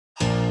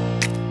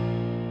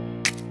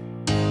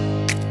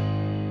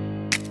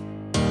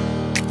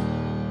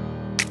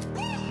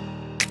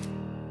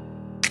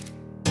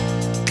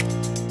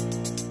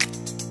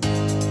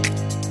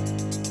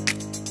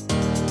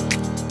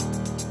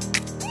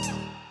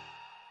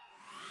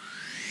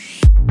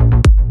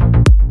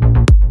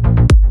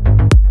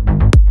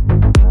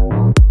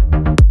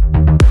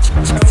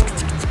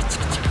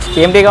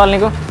ఏం టీ కావాలి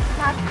నీకు?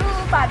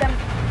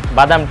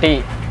 బాదం టీ.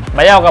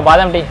 భయ్యా ఒక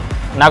బాదం టీ,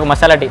 నాకు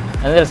మసాలా టీ.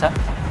 ఎందుకు తెలుసా?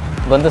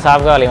 గొంతు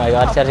సాఫ్ కావాలి,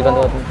 అరిచి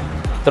గొంతు అవుతుంది.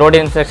 థ్రోట్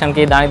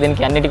ఇన్ఫెక్షన్కి దానికి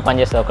దీనికి అన్నిటికి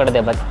పనిచేస్తుంది ఒక్కటే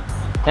దెబ్బకి.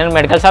 నేను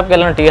మెడికల్ షాప్కి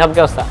వెళ్ళను, టీ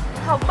షాప్కే వస్తా.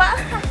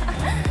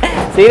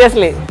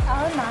 సీరియస్లీ.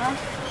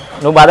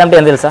 నువ్వు బాదం టీ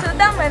అని తెలుసా?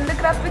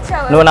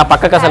 నువ్వు నా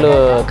పక్కకు అసలు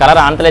కలర్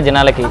ఆంతలే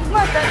జనాలకి.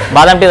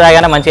 బాదం టీ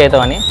తాగానే మంచిగా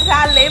అవుతావని.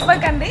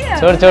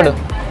 చూడు చూడు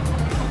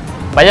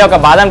భయ్యా, ఒక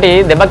బాదం టీ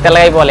దెబ్బకి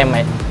తెల్లగా అయిపోవాలి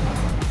అమ్మాయి.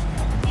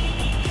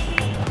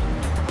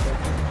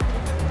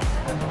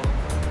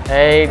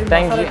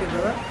 Thank you.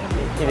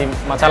 ఇది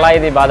మసాలా,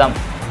 ఇది బాదం.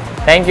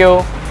 Thank you.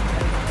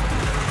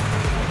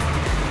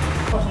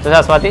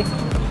 చూసా స్వాతి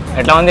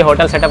ఎట్లా ఉంది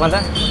హోటల్ సెటప్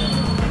అంతా?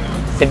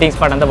 సిట్టింగ్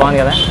స్పాట్ అంతా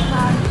బాగుంది కదా?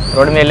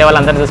 రోడ్డు మీద వెళ్ళే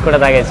వాళ్ళందరూ చూసుకుంటే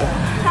తాగేచ్చు.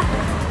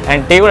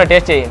 అండ్ టీ కూడా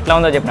టేస్ట్ చేయి, ఎట్లా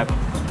ఉందో చెప్పు నాకు.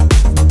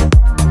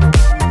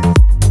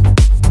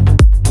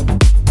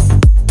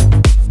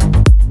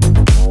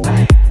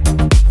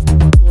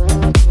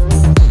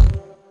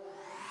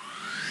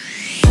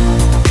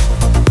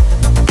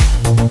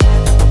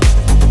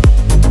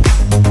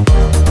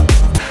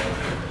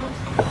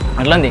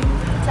 ఎట్లా ఉంది?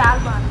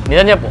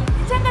 నిజం చెప్పు.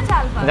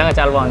 నిజంగా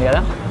చాలా బాగుంది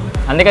కదా?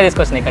 అందుకే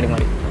తీసుకొచ్చిన ఇక్కడికి.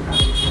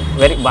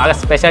 మరి బాగా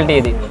స్పెషాలిటీ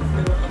ఇది.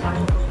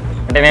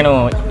 అంటే నేను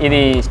ఇది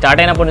స్టార్ట్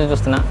అయినప్పటి నుంచి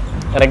చూస్తున్నా,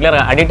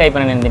 రెగ్యులర్గా అడిక్ట్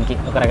అయిపోయినా నేను దీనికి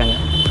ఒక రకంగా.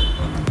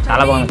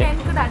 చాలా బాగుంది.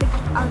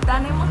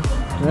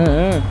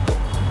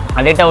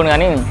 అడిక్ట్ అవును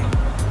కానీ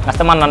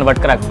కష్టమని నన్ను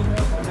పట్టుకురాకు.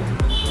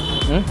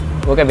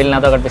 ఓకే బిల్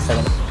నాతో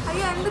కట్టిస్తాను.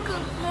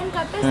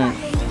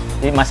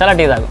 ఇది మసాలా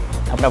టీ తాగు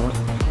అప్పుడప్పుడు,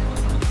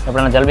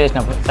 ఎప్పుడన్నా జలుబు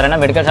చేసినప్పుడు. సరేనా?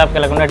 మెడికల్ షాప్కి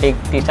వెళ్ళకుండా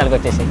టీ స్టాల్కి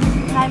వచ్చేసి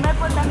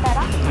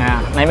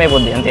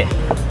నయమైపోద్ది అంతే.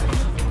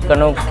 ఇక్కడ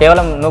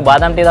నువ్వు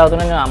బాదం టీ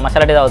తాగుతున్నా, నేను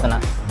మసాలా టీ తాగుతున్నా.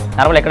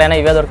 నార్మల్ ఎక్కడైనా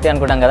ఇవే దొరుకుతాయి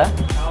అనుకుంటాం కదా,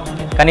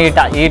 కానీ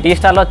ఈ టీ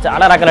స్టాల్లో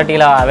చాలా రకాల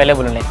టీలు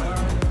అవైలబుల్ ఉన్నాయి.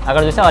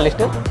 అక్కడ చూసా వాళ్ళ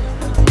లిస్టు.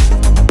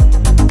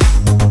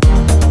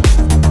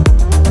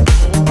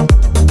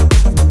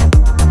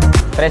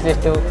 ఫ్రెష్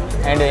లిస్టు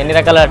అండ్ ఎన్ని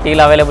రకాల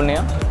టీలు అవైలబుల్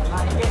ఉన్నాయో.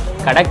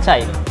 కడక్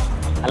చాయ్,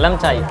 అల్లం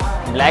చాయ్,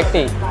 black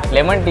tea,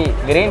 lemon tea,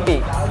 green tea,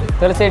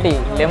 Tulasi tea,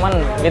 lemon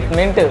with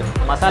mint,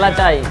 masala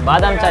చాయ్,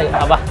 బాదం చాయ్.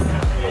 అబ్బా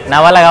నా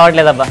వల్ల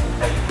కావట్లేదు అబ్బా,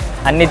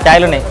 అన్ని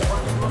ఛాయ్లు ఉన్నాయి.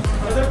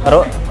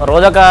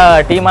 రోజొక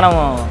టీ మనం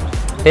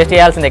టేస్ట్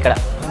చేయాల్సిందే ఇక్కడ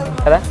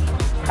కదా.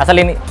 అసలు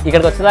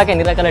ఇక్కడికి వచ్చేదాకా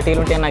ఎన్ని రకాల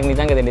టీలు ఉంటాయని నాకు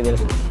నిజంగా తెలియదు.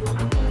 తెలుసు.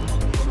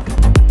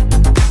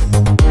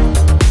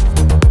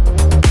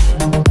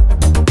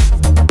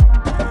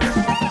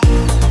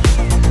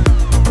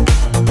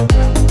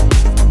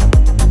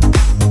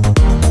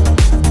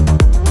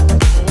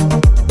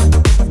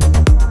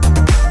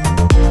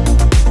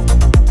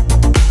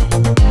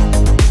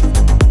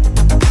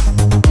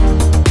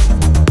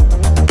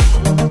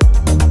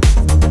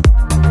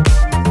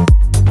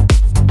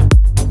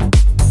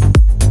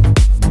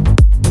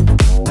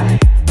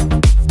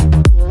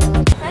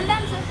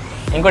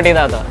 ఇంకో టీ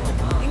తాగుతావు?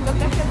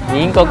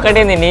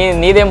 ఇంకొకటి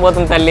నీదేం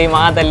పోతుంది తల్లి,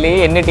 మా తల్లి.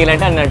 ఎన్ని టీలు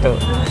అంటే అన్నట్టు.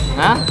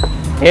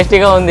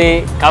 టేస్టీగా ఉంది,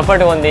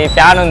 కంఫర్ట్గా ఉంది,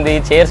 ఫ్యాన్ ఉంది,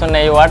 చైర్స్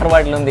ఉన్నాయి, వాటర్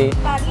బాటిల్ ఉంది.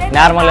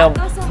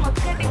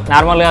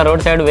 నార్మల్గా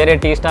రోడ్ సైడ్ వేరే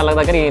టీ స్టాల్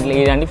దగ్గర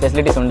ఇలాంటి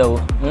ఫెసిలిటీస్ ఉండవు.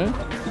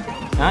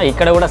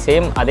 ఇక్కడ కూడా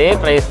సేమ్ అదే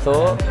ప్రైస్తో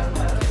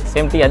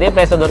సేమ్ టీ అదే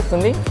ప్రైస్తో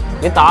దొరుకుతుంది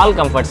విత్ ఆల్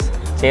కంఫర్ట్స్.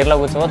 చైర్లో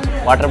కూర్చోవచ్చు,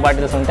 వాటర్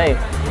బాటిల్స్ ఉంటాయి,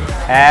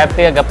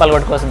 హ్యాపీగా గప్పాలు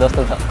కొట్టుకోవచ్చు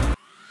దోస్తులతో.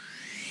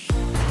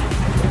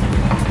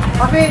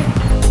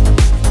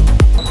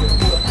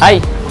 హాయ్,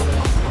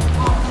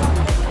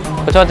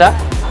 కూర్చోవచ్చా?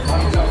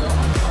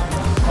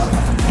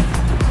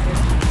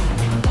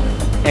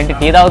 ఏంటి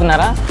టీ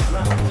తాగుతున్నారా?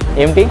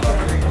 ఏం టీ?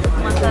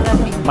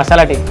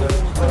 మసాలా టీ.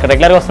 ఇక్కడ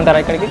రెగ్యులర్గా వస్తుంటారా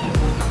ఇక్కడికి?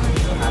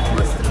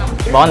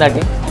 బాగుందా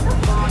టీ?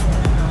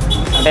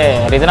 అంటే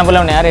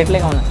రీజనబుల్ ఉన్నాయా?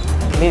 రేట్లేగా ఉన్నాయి?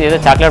 ఇది ఏదో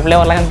చాక్లెట్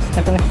ఫ్లేవర్ లాగా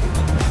అనిపిస్తున్నట్టుంది.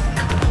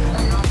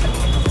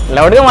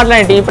 లౌడ్గా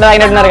మాట్లాడండి. టీ ఇప్పుడు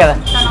తాగినట్టున్నారు కదా.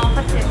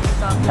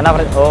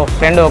 ఓ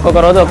ఫ్రెండ్ ఒక్కొక్క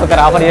రోజు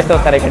ఒక్కొక్కరు ఆఫర్ చేస్తూ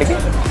వస్తారు ఇక్కడికి.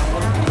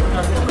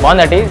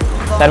 బాగుందా టీ?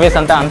 సర్వీస్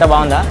అంతా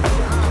బాగుందా?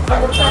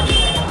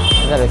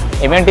 సర్వీస్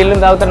ఏమేమి టీలు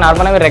తాగుతారు?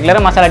 నార్మల్గా మీరు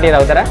రెగ్యులర్గా మసాలా టీ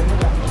తాగుతారా?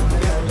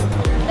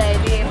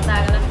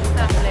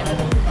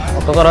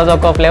 ఒక్కొక్క రోజు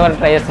ఒక్కొక్క ఫ్లేవర్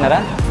ట్రై చేస్తున్నారా?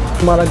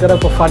 మా దగ్గర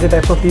ఒక 40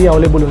 టైప్స్ ఆఫ్ టీ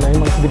అవైలబుల్ ఉన్నాయి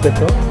మన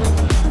సిద్దిపేటలో.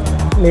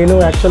 నేను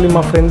యాక్చువల్లీ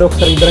మా ఫ్రెండ్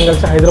ఒకసారి ఇద్దరం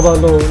కలిసి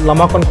హైదరాబాద్లో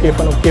లమాకాన్ కేఫ్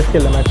అని ఒక కేఫ్కి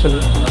వెళ్ళాను.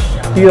 Actually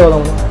tea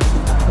తాగుదాము.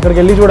 అక్కడికి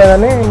వెళ్ళి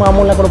చూడగానే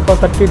మామూలుగా అక్కడ ఒక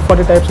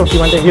 30-40 టైప్స్ ఆఫ్ టీ,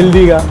 అంటే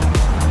హెల్దీగా.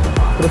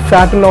 ఇప్పుడు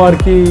ఫ్యాట్ ఉన్న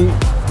వారికి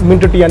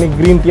మింట్ టీ అని,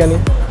 గ్రీన్ టీ అని,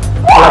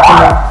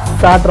 అలా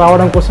ఫ్యాట్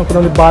రావడం కోసం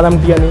కొంతమంది బాదం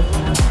టీ అని,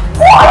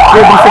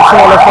 థ్రోట్ ఇన్ఫెక్షన్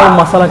వల్ల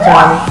మసాలా చాయ్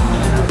అని,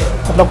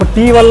 అట్లా ఒక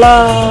టీ వల్ల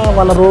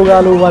వాళ్ళ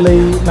రోగాలు వాళ్ళ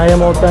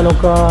నయం అవుతాయని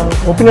ఒక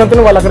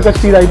ఒపీనియన్తో వాళ్ళు అక్కడికి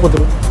వచ్చి టీ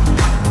అయిపోతారు.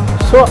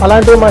 సో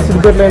అలాంటివి మా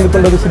సిద్దిపేటలో ఎందుకు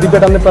ఉండదు?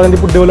 సిద్దిపేట అనేది ప్రజెంట్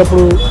ఇప్పుడు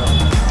డెవలప్డ్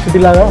సిటీ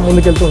లాగా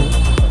ముందుకెళ్తుంది.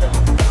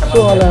 సో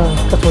అలా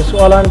కష్టం. సో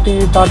అలాంటి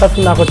థాట్ ఆఫ్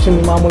నాకు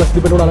వచ్చింది. మామూలుగా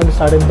సిద్దిపేట కూడా అలాంటి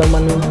స్టార్ట్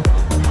చేద్దామని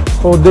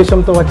ఒక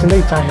ఉద్దేశంతో వచ్చింది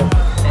ఈ ఛాయ్.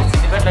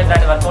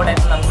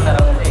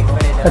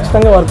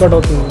 ఖచ్చితంగా వర్కౌట్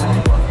అవుతుంది.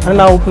 అని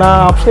నా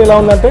ఆప్షన్ ఎలా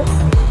ఉందంటే,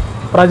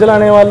 ప్రజలు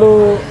అనేవాళ్ళు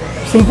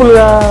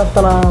సింపుల్గా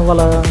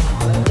వాళ్ళ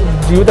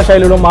జీవిత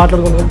శైలిలో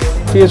మాట్లాడుకుంటూ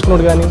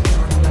చేసుకున్నాడు కానీ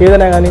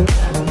ఏదైనా కానీ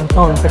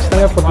అవును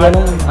ఖచ్చితంగా పొద్దున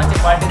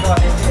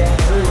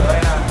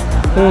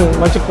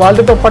మంచి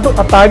క్వాలిటీతో పాటు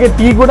ఆ తాగే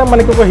టీ కూడా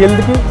మనకి ఒక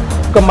హెల్త్కి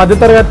ఒక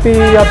మధ్యతరగతి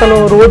అతను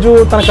రోజు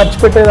తన ఖర్చు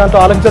పెట్టే దాంట్లో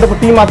ఆలోచించడం ఒక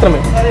టీ మాత్రమే.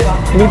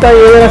 మిగతా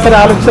ఏదైనా సరే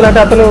ఆలోచించాలంటే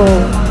అతను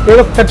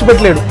ఏదో ఖర్చు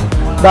పెట్టలేడు.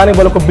 దానికి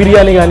బదులు ఒక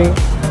బిర్యానీ కానీ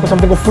ఒక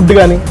సంథింగ్ ఒక ఫుడ్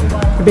కానీ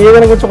అంటే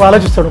ఏదైనా గురించి ఒక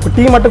ఆలోచిస్తాడు. ఒక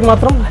టీ మట్టుకు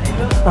మాత్రం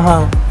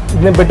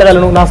నేను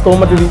పెట్టగలను, నా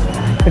స్తోమత ఇది,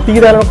 టీ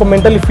తాగాలని ఒక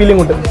మెంటల్లీ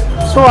ఫీలింగ్ ఉంటుంది.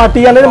 సో ఆ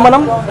టీ అనేది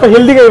మనం ఒక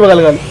హెల్తీగా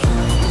ఇవ్వగలగాలి.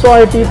 సో ఆ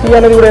టీ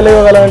అనేది కూడా ఎలా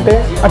ఇవ్వగలంటే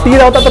ఆ టీ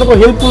తాగితే అతనికి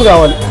హెల్ప్ఫుల్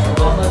కావాలి.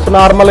 సో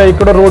నార్మల్గా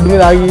ఇక్కడ రోడ్డు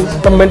మీద ఆగి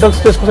మెంటల్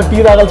స్ట్రెస్ కోసం టీ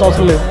తాగాల్సిన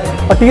అవసరం లేదు.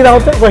 ఆ టీ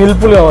తాగితే ఒక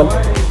హెల్ప్ఫుల్ కావాలి.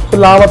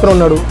 ఇప్పుడు లావతను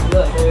ఉన్నాడు,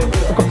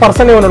 ఒక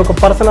పర్సనే ఉన్నాడు, ఒక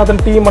పర్సన్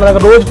అతను టీ మన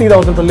దగ్గర రోజు టీ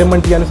తాగుతుంటాడు,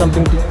 లెమన్ టీ అని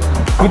సంథింగ్ టీ,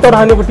 వితౌట్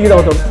హనీ ఒక టీ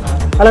తాగుతాడు.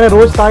 అలాగే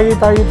రోజు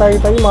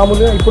తాగి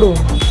మామూలుగా ఇప్పుడు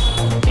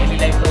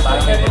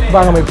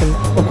భాగమైపోయింది.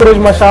 ఒక్కరోజు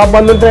మా షాప్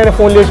బంద్ ఉంటే ఆయన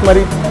ఫోన్ చేసి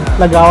మరి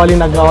నాకు కావాలి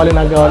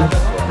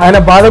ఆయన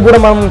బాధ కూడా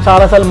మనం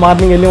చాలాసార్లు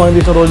మార్నింగ్ వెళ్ళి మనం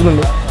తీసిన రోజులు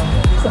ఉంది.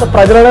 సో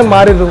ప్రజలనే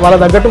మారిర్రు, వాళ్ళ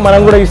తగ్గట్టు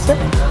మనం కూడా ఇస్తే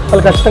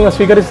వాళ్ళు ఖచ్చితంగా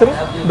స్వీకరిస్తారు.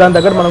 దాని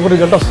తగ్గట్టు మనకు కూడా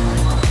రిజల్ట్ వస్తుంది.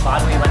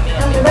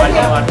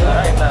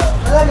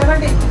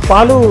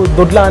 పాలు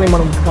దొడ్ల అని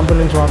మనం కంపెనీ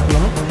నుంచి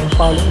వాడుతున్నాము.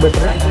 పాలు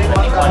బెటర్,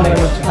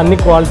 అన్ని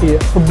క్వాలిటీ,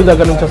 ఫుడ్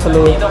దగ్గర నుంచి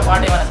అసలు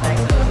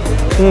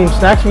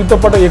స్నాక్స్ వీటితో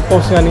పాటు ఎగ్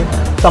పఫ్స్ కానీ,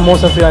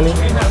 సమోసాస్ కానీ,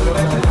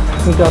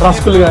 ఇంకా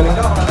రస్కులు కానీ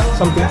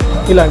సంథింగ్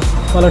ఇలాంటి.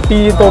 మన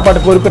టీతో పాటు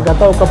కోరిక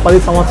గత ఒక 10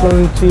 సంవత్సరాల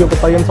నుంచి ఒక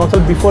 15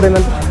 సంవత్సరాలు బిఫోర్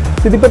ఏంటంటే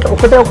సిద్దిపేట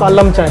ఒకటే ఒక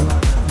అల్లం చాయ్,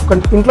 ఒక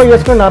ఇంట్లో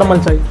చేసుకునే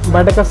నార్మల్ చాయ్,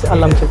 బయటకు వస్తే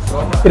అల్లం చాయ్,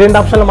 ఈ 2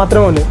 ఆప్షన్లు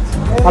మాత్రమే ఉన్నాయి.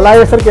 అలా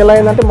అయ్యేసరికి ఎలా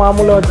అయిందంటే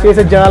మామూలు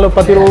చేసే జనాలు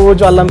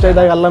ప్రతిరోజు అల్లం చాయ్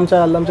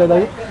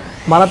తాగి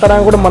మన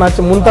తరాన్ని కూడా మన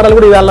ముంతరాలు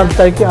కూడా ఇది అల్లం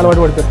చాయ్కి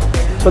అలవాటు పడతారు.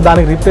 సో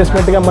దానికి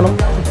రీప్లేస్మెంట్గా మనం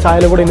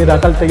ఛాయ్లో కూడా ఎన్ని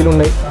రకాల తెగిలు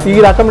ఉన్నాయి. ఈ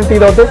రకమైన టీ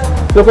తాగితే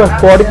ఇది ఒక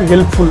బాడీకి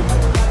హెల్ప్ఫుల్.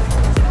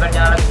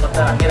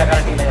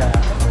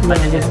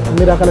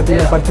 అన్ని రకాల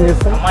టీలు పరిచయం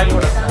చేస్తాం.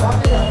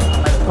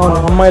 అవును,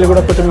 అమ్మాయిలు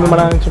కూడా కొంచెం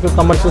మన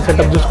కమర్షియల్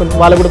సెటప్ చూసుకొని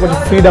వాళ్ళు కూడా కొంచెం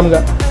ఫ్రీడమ్గా.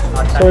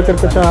 సో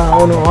ఇక్కడికి కొంచెం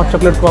అవును హాట్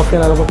చాక్లెట్ కాఫీ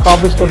అని ఒక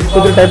కాఫీస్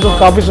 2-3 టైప్స్ ఆఫ్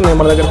కాఫీస్ ఉన్నాయి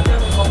మన దగ్గర.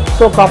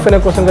 సో కాఫీ అనే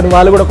కోసం కానీ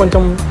వాళ్ళు కూడా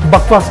కొంచెం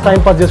బక్వాస్ టైం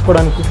పాస్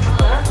చేసుకోవడానికి.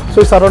 సో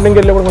ఈ సరౌండింగ్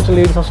ఏరియా కూడా కొంచెం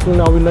లేడీస్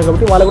వస్తుంది అవి ఉన్నాయి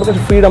కాబట్టి వాళ్ళు కూడా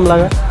కొంచెం ఫ్రీడమ్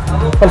లాగా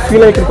వాళ్ళు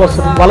ఫీల్ అయ్యి ఇక్కడికి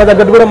వస్తారు. వాళ్ళ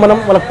తగ్గట్టు కూడా మనం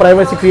వాళ్ళకి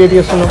ప్రైవసీ క్రియేట్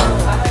చేస్తున్నాం.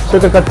 సో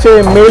ఇక్కడికి వచ్చే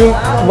మెయిన్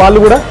వాళ్ళు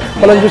కూడా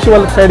వాళ్ళని చూసి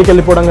వాళ్ళకి సైడ్కి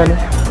వెళ్ళిపోవడం కానీ.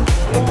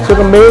 సో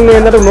ఇక మెయిన్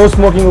ఏంటంటే నో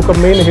స్మోకింగ్ ఒక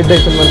మెయిన్ హెడ్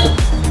అవుతుంది మనకి.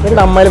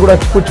 ఎందుకంటే అమ్మాయిలు కూడా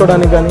వచ్చి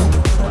కూర్చోవడానికి కానీ.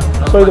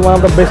 సో ఇది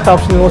మన బెస్ట్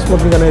ఆప్షన్ నో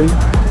స్మోకింగ్ అనేది.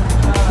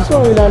 సో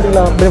ఇలా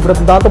బెనిఫిట్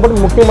అవుతుంది.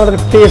 దాంతోపాటు ముఖ్యంగా మనకి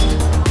టేస్ట్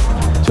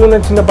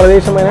చిన్న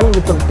ప్రదేశం అయినా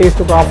ఇప్పుడు టేస్ట్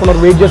ఒక హాఫ్ అన్ అవర్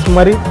వెయిట్ చేసి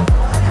మరీ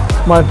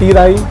మన టీ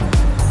తాగి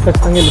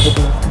ఖచ్చితంగా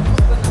వెళ్ళిపోతుంది.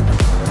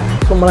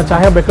 సో మన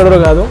చాయ్ హబ్ ఎక్కడో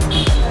కాదు,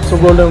 so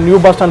golden new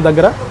bus stand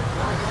దగ్గర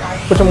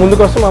కొంచెం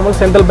ముందుకు వస్తే మామూలు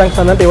సెంట్రల్ బ్యాంక్స్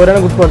అంటే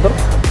ఎవరైనా గుర్తుపడతారు.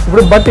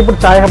 ఇప్పుడు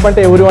చాయ్ హబ్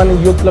అంటే ఎవరి వాని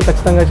యూత్లో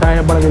ఖచ్చితంగా చాయ్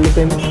హబ్ అనేది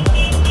వెళ్ళిపోయింది.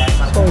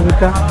 సో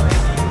ఇంకా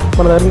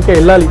మన దగ్గర ఇంకా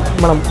వెళ్ళాలి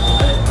మనం.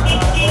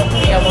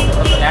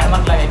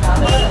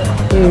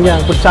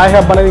 ఇప్పుడు చాయ్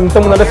హబ్ అనేది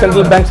ఇంతకుముందు అంటే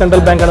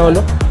సెంట్రల్ బ్యాంక్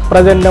అనేవాళ్ళు.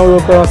 ప్రజెంట్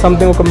ఒక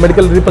సంథింగ్ ఒక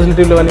మెడికల్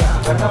రిప్రజెంటేటివ్లు కానీ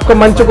ఒక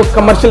మంచి ఒక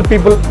కమర్షియల్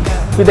పీపుల్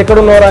ఇది ఎక్కడ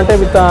ఉన్నారా అంటే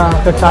విత్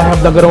చాయ్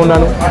హబ్ దగ్గర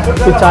ఉన్నాను,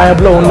 ఈ చాయ్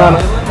హబ్లో ఉన్నాను.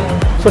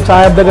 సో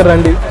చాయ్ హబ్ దగ్గర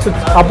రండి. So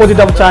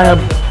opposite of chai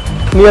hub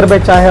near by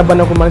chai hub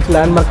అనే ఒక మంచి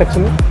ల్యాండ్ మార్క్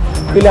వచ్చింది.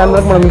 ఈ ల్యాండ్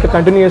మార్క్ మనం ఇంకా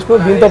కంటిన్యూ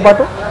చేసుకుని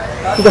దీంతోపాటు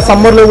ఇంకా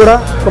సమ్మర్లో కూడా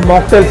ఒక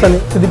మాక్టైల్స్ అని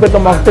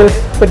సిద్దిపేటలో మాక్టైల్స్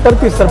పెట్టారు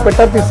తీస్తారు.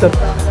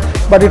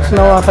 బట్ ఇట్స్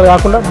అసలు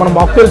కాకుండా మన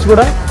మాక్టైల్స్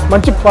కూడా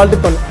మంచి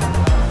క్వాలిటీతో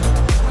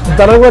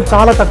ధర కూడా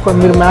చాలా తక్కువ.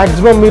 మీరు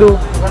మ్యాక్సిమం మీరు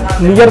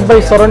నియర్ బై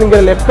సరౌండింగ్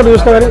ఏరియా ఎక్కడ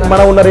చూసినా కానీ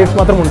మన ఉన్న రేట్స్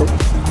మాత్రం ఉండవు.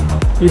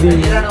 ఇది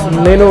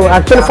నేను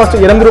యాక్చువల్లీ ఫస్ట్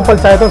 8 రూపాయల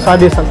ఛాయ్తో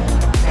స్టార్ట్ చేశాను.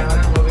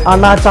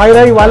 నా ఛాయ్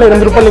తాగి వాళ్ళే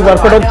 8 రూపాయలు నీకు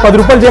వర్కౌట్ అవుతుంది 10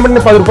 రూపాయలు చేయమంటే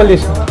నేను 10 రూపాయలు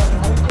చేశాను.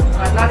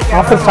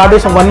 ఆఫ్టర్ స్టార్ట్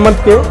చేసాను 1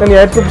 మంత్కే నేను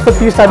 8 రూపీస్తో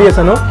టీ స్టార్ట్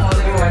చేశాను.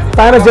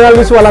 ఆయన జనాలు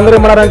చూసి వాళ్ళందరూ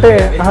ఏమన్నారంటే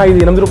ఇది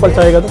 8 రూపాయల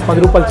ఛాయ్ కాదు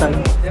 10 రూపాయల ఛాయ్,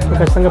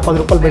 ఖచ్చితంగా 10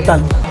 రూపాయలు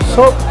పెట్టాలి.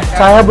 సో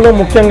ఛాయ్ హబ్లో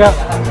ముఖ్యంగా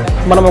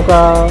మనం ఒక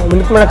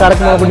వినూత్నమైన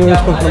కార్యక్రమం కూడా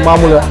నిర్వహించుకుంటున్నాం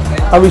మామూలుగా.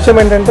 ఆ విషయం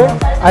ఏంటంటే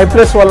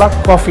ఐప్లస్ వల్ల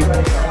కాఫీ.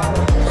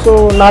 సో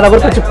నా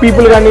దగ్గరకు వచ్చే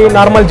పీపుల్ కానీ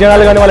నార్మల్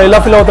జనాలు కానీ వాళ్ళు ఎలా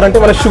ఫీల్ అవుతారంటే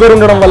వాళ్ళ షుగర్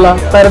ఉండడం వల్ల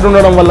థైరాయిడ్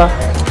ఉండడం వల్ల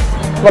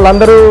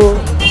వాళ్ళందరూ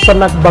సార్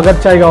నాకు బగర్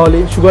ఛాయ్ కావాలి,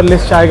 షుగర్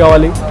లెస్ ఛాయ్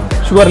కావాలి,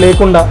 షుగర్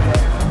లేకుండా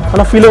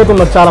అలా ఫీల్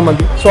అవుతున్నారు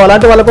చాలామంది. సో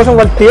అలాంటి వాళ్ళ కోసం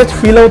వాళ్ళు టేస్ట్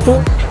ఫీల్ అవుతూ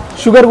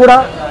షుగర్ కూడా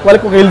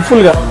వాళ్ళకి ఒక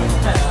హెల్ప్ఫుల్గా.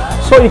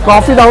 సో ఈ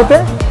కాఫీ తాగితే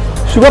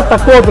షుగర్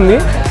తక్కువ అవుతుంది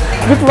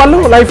విత్ వాళ్ళు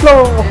లైఫ్లో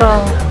ఒక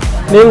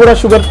నేను కూడా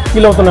షుగర్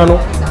ఫీల్ అవుతున్నాను,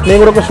 నేను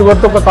కూడా ఒక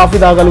షుగర్తో ఒక కాఫీ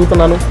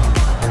తాగలుగుతున్నాను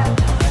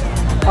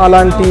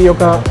అలాంటి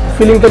ఒక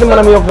ఫీలింగ్ తోటి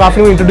మనం ఈ యొక్క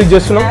కాఫీని ఇంట్రొడ్యూస్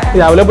చేస్తున్నాం.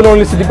 ఇది available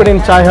only Siddipet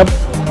in chai hub.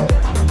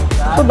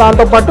 So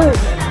దాంతోపాటు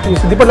ఈ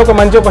సిద్దిపేటలో ఒక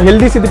మంచి ఒక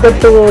హెల్దీ సిద్దిపేట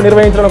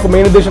నిర్వహించడం ఒక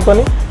మెయిన్ ఉద్దేశంతో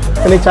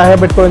నేను చాయ్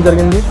హబ్ పెట్టుకోవడం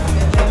జరిగింది.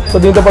 సో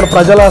దీంతోపాటు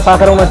ప్రజల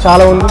సహకారం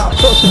చాలా ఉంది.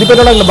 సో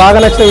సిద్దిపేటలో నాకు బాగా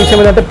నచ్చిన విషయం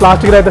ఏంటంటే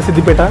ప్లాస్టిక్ రహిత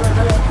సిద్దిపేట.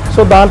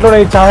 సో దాంట్లో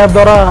ఈ చాయ్ హబ్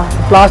ద్వారా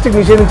ప్లాస్టిక్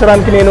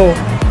నిషేధించడానికి నేను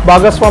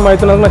భాగస్వామి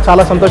అవుతున్నందుకు నాకు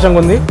చాలా సంతోషంగా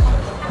ఉంది.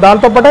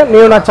 దాంతోపాటే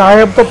నేను నా చాయ్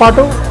హబ్తో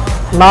పాటు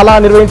నాలా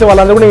నిర్వహించే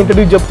వాళ్ళందరూ కూడా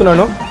ఇంట్రడ్యూస్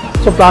చెప్తున్నాను.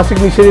 సో ప్లాస్టిక్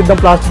నిషేధిద్దాం,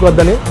 ప్లాస్టిక్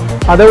వద్దని.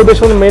 అదే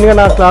ఉద్దేశంలో మెయిన్గా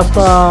నా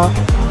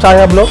చాయ్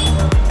హబ్లో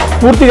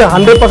పూర్తిగా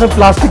 100%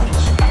 ప్లాస్టిక్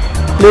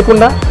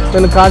లేకుండా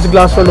నేను కాంచ్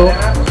గ్లాసులలో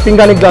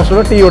పింగాణిక్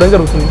గ్లాసులలో టీ ఇవ్వడం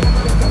జరుగుతుంది.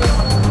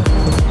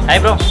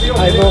 Hi bro.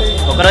 Hi bro.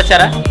 ఒకరు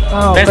వచ్చారా?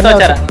 ఫ్రెండ్స్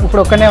వచ్చారా?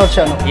 ఇప్పుడు ఒక్కనే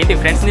వచ్చాను. ఏంటి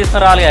ఫ్రెండ్స్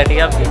తీసుకురావాలి కదా టీ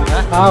షాప్కి?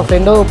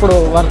 ఫ్రెండ్ ఇప్పుడు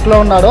వర్క్లో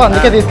ఉన్నాడు,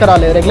 అందుకే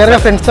తీసుకురాలి. రెగ్యులర్గా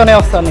ఫ్రెండ్స్తోనే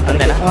వస్తాను.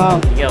 అంతేనా?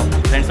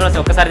 ఫ్రెండ్స్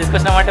ఒక్కసారి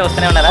తీసుకొచ్చినామంటే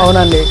వస్తూనే ఉన్నారా?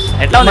 అవునండి.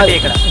 ఎట్లా ఉంది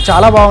ఇక్కడ?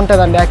 చాలా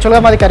బాగుంటుందండి.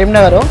 యాక్చువల్గా మాది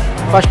కరీంనగర్.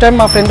 ఫస్ట్ టైం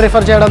మా ఫ్రెండ్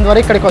రిఫర్ చేయడం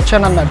ద్వారా ఇక్కడికి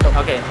వచ్చాను అన్నట్టు.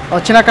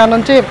 వచ్చిన కాడ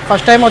నుంచి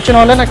ఫస్ట్ టైం వచ్చిన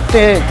వాళ్ళే నాకు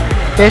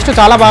టేస్ట్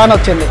చాలా బాగా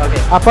నచ్చింది.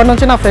 అప్పటి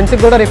నుంచి నా ఫ్రెండ్స్కి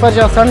కూడా రిఫర్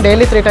చేస్తాను.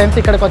 డైలీ 3 times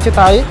ఇక్కడికి వచ్చి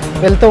తాగి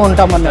వెళ్తూ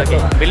ఉంటాం అన్నట్టు.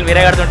 బిల్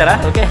మీరే కడుతుంటారా?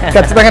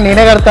 ఖచ్చితంగా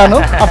నేనే కడతాను.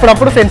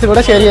 అప్పుడప్పుడు ఫ్రెండ్స్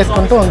కూడా షేర్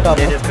చేసుకుంటూ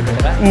ఉంటాము.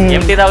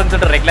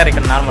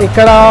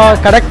 ఇక్కడ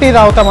కరెక్ట్ టీ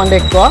తాగుతామండి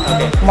ఎక్కువ.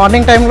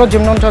 మార్నింగ్ టైంలో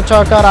జిమ్ నుంచి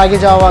వచ్చాక రాగి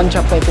జావా అని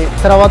చెప్పైతే,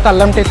 తర్వాత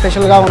అల్లం టీ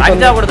స్పెషల్గా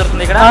ఉంటుంది.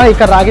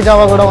 ఇక్కడ రాగి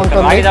జావా కూడా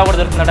ఉంటుంది.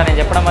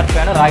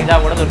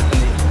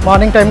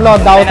 మార్నింగ్ టైంలో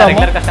అది తాగుతాము.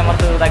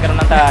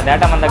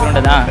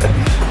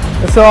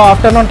 So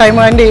afternoon time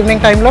and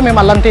evening టైంలో మేము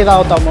అల్లం టీ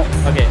తాగుతాము.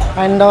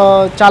 అండ్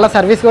చాలా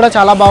సర్వీస్ కూడా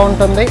చాలా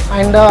బాగుంటుంది.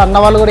 అండ్ అన్న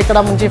వాళ్ళు కూడా ఇక్కడ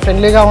మంచి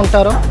ఫ్రెండ్లీగా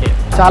ఉంటారు.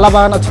 చాలా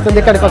బాగా నచ్చుతుంది.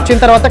 ఇక్కడికి వచ్చిన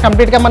తర్వాత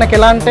కంప్లీట్గా మనకి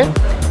ఎలా అంటే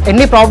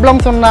ఎన్ని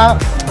ప్రాబ్లమ్స్ ఉన్నా,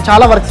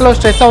 చాలా వర్క్స్లో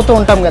స్ట్రెస్ అవుతూ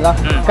ఉంటాం కదా,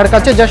 ఇక్కడికి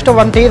వచ్చి జస్ట్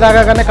 1 టీ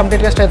తాగానే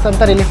కంప్లీట్గా స్ట్రెస్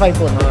అంతా రిలీఫ్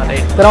అయిపోతుంది.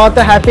 తర్వాత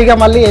హ్యాపీగా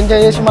మళ్ళీ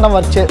ఎంజాయ్ చేసి మనం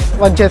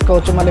వర్క్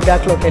చేసుకోవచ్చు మళ్ళీ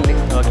బ్యాక్లోకి వెళ్ళి.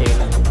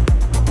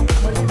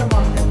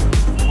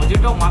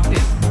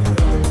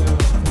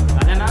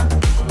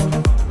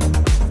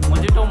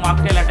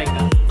 మాక్టైల్ అట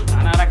ఇంకా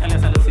చాలా రకాలు.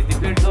 అసలు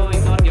సిద్దిపేటలో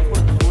ఇంతవరకు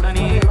ఎప్పుడు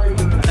చూడని,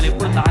 అసలు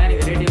ఎప్పుడు తాగని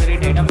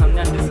వెరైటీ ఐటమ్స్ అన్నీ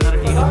అందిస్తున్నారు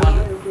టీ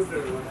వాళ్ళు.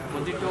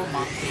 మొజిటో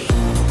మాక్టైల్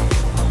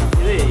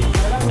ఇది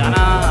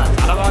చాలా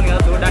చాలా బాగుంది కదా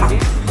చూడడానికి,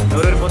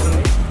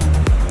 నోరూరిపోతుంది.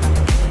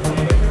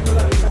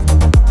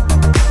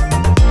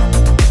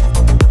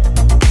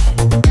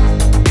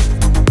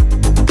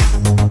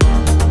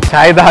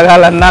 చాయ్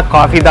తాగాలన్నా,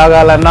 కాఫీ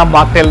తాగాలన్నా,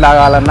 మాక్టైల్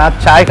తాగాలన్నా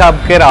చాయ్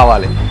కప్కే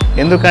రావాలి.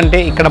 ఎందుకంటే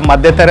ఇక్కడ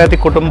మధ్యతరగతి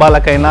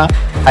కుటుంబాలకైనా,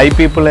 హై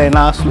పీపుల్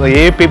అయినా,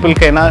 ఏ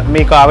పీపుల్కైనా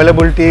మీకు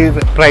అవైలబిలిటీ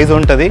ప్రైస్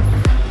ఉంటుంది.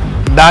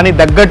 దాని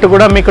తగ్గట్టు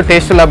కూడా మీకు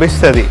టేస్ట్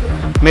లభిస్తుంది.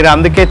 మీరు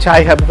అందుకే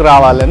చాయ్ హబ్కి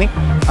రావాలని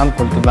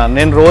అనుకుంటున్నాను.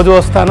 నేను రోజు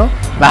వస్తాను,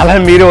 నాలా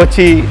మీరు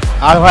వచ్చి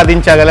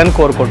ఆహ్వాదించగలని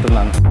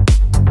కోరుకుంటున్నాను.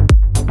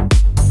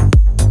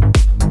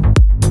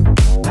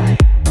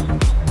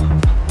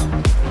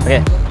 ఓకే,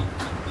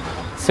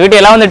 స్వీట్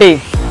ఎలా ఉంది టీ?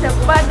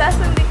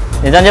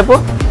 నిజం చెప్పు.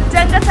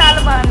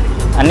 చాలా బాగుంది.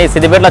 అన్ని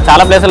సిద్దిపేటలో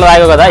చాలా ప్లేసులు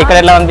రాయవు కదా, ఇక్కడ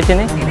ఎలా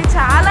అనిపించింది? ఇది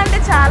చాలా అంటే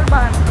చాలా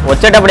బాగుంది.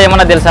 వచ్చేటప్పుడు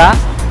ఏమన్నా తెలుసా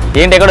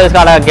ఏంటి ఎక్కడ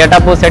తీసుకోవాలి,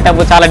 గెటప్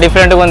సెటప్ చాలా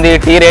డిఫరెంట్గా ఉంది.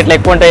 టీ రేట్లు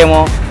ఎక్కువ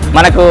ఉంటాయేమో,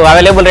 మనకు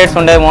అవైలబుల్ రేట్స్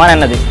ఉండేమో అని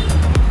అన్నది.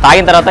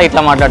 తాగిన తర్వాత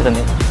ఇట్లా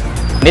మాట్లాడుతుంది.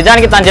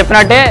 నిజానికి తను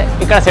చెప్పినట్టే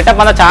ఇక్కడ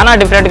సెటప్ అంతా చాలా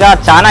డిఫరెంట్గా,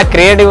 చాలా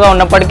క్రియేటివ్గా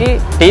ఉన్నప్పటికీ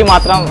టీ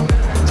మాత్రం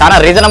చాలా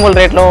రీజనబుల్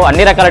రేట్లో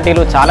అన్ని రకాల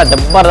టీలు చాలా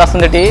జబర్దస్త్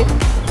ఉంది టీ.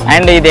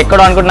 అండ్ ఇది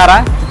ఎక్కడో అనుకుంటున్నారా?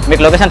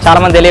 మీకు లొకేషన్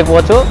చాలామంది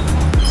తెలియకపోవచ్చు.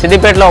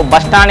 సిద్దిపేటలో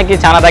బస్ స్టాండ్కి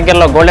చాలా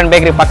దగ్గరలో గోల్డెన్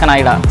బేకరీ పక్కన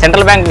ఇక్కడ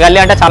సెంట్రల్ బ్యాంక్ గల్లీ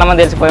అంటే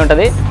చాలామంది తెలిసిపోయి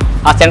ఉంటుంది.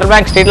 ఆ సెంట్రల్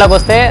బ్యాంక్ స్ట్రీట్లోకి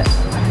వస్తే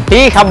టీ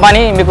హబ్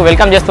అని మీకు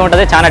వెల్కమ్ చేస్తూ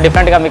ఉంటుంది. చాలా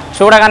డిఫరెంట్గా మీకు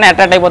చూడగానే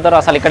అట్రాక్ట్ అయిపోతారు.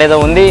 అసలు ఇక్కడ ఏదో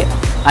ఉంది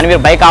అని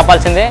మీరు బైక్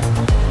ఆపాల్సిందే.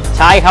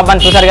 చాయ్ హబ్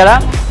అని చూసారు కదా,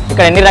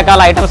 ఇక్కడ ఎన్ని రకాల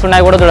ఐటమ్స్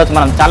ఉన్నాయి కూడా చూడవచ్చు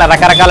మనం. చాలా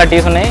రకరకాల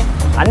టీస్ ఉన్నాయి.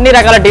 అన్ని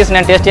రకాల టీస్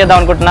నేను టేస్ట్ చేద్దాం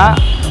అనుకుంటున్నా.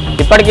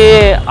 ఇప్పటికీ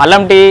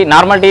అల్లం టీ,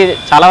 నార్మల్ టీ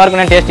చాలా వరకు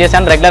నేను టేస్ట్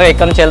చేశాను. రెగ్యులర్గా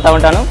ఇక్కడ నుంచి వెళ్తూ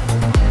ఉంటాను.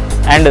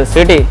 అండ్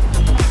స్వీటీ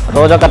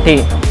రోజు ఒక టీ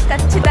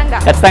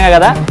ఖచ్చితంగా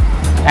కదా.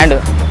 అండ్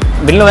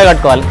బిల్ నువ్వే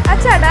కట్టుకోవాలి,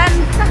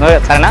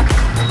 సరేనా?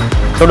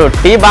 చూడు,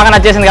 టీ బాగా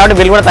నచ్చేసింది కాబట్టి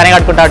బిల్ కూడా తనే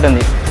కట్టుకుంటా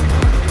ఉంటుంది.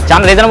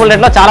 చాలా రీజనబుల్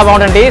రేట్లో చాలా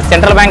బాగుంటుంది.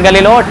 సెంట్రల్ బ్యాంక్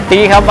గల్లీలో టీ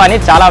హబ్ అని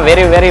చాలా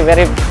very very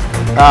very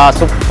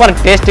super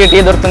tasty tea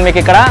దొరుకుతుంది మీకు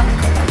ఇక్కడ.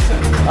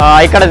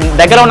 ఇక్కడ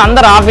దగ్గర ఉన్న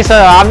అందరు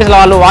ఆఫీసుల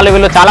వాళ్ళు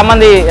వీళ్ళు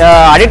చాలామంది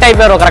అడిక్ట్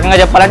అయిపోయారు. ఒక రకంగా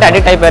చెప్పాలంటే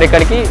అడిక్ట్ అయిపోయారు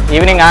ఇక్కడికి.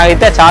 ఈవినింగ్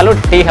అయితే చాలు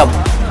టీ హబ్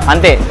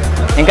అంతే.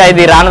 ఇంకా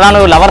ఇది రాను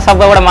రాను లవర్స్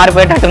హబ్గా కూడా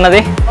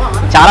మారిపోయేటట్టున్నది.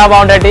 చాలా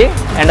బాగుంటుంది టీ.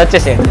 అండ్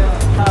వచ్చేసేయండి.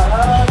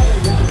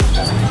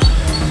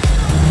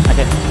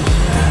 ఓకే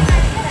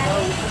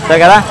సరే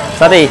కదా,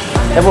 సరే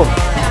చెప్పు.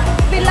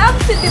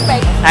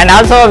 And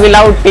also we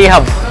love tea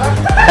hub.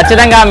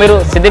 ఖచ్చితంగా మీరు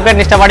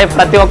సిద్దిపేటని ఇష్టపడే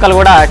ప్రతి ఒక్కరు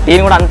కూడా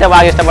టీని కూడా అంతే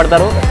బాగా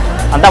ఇష్టపడతారు.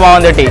 అంతా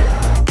బాగుంది టీ.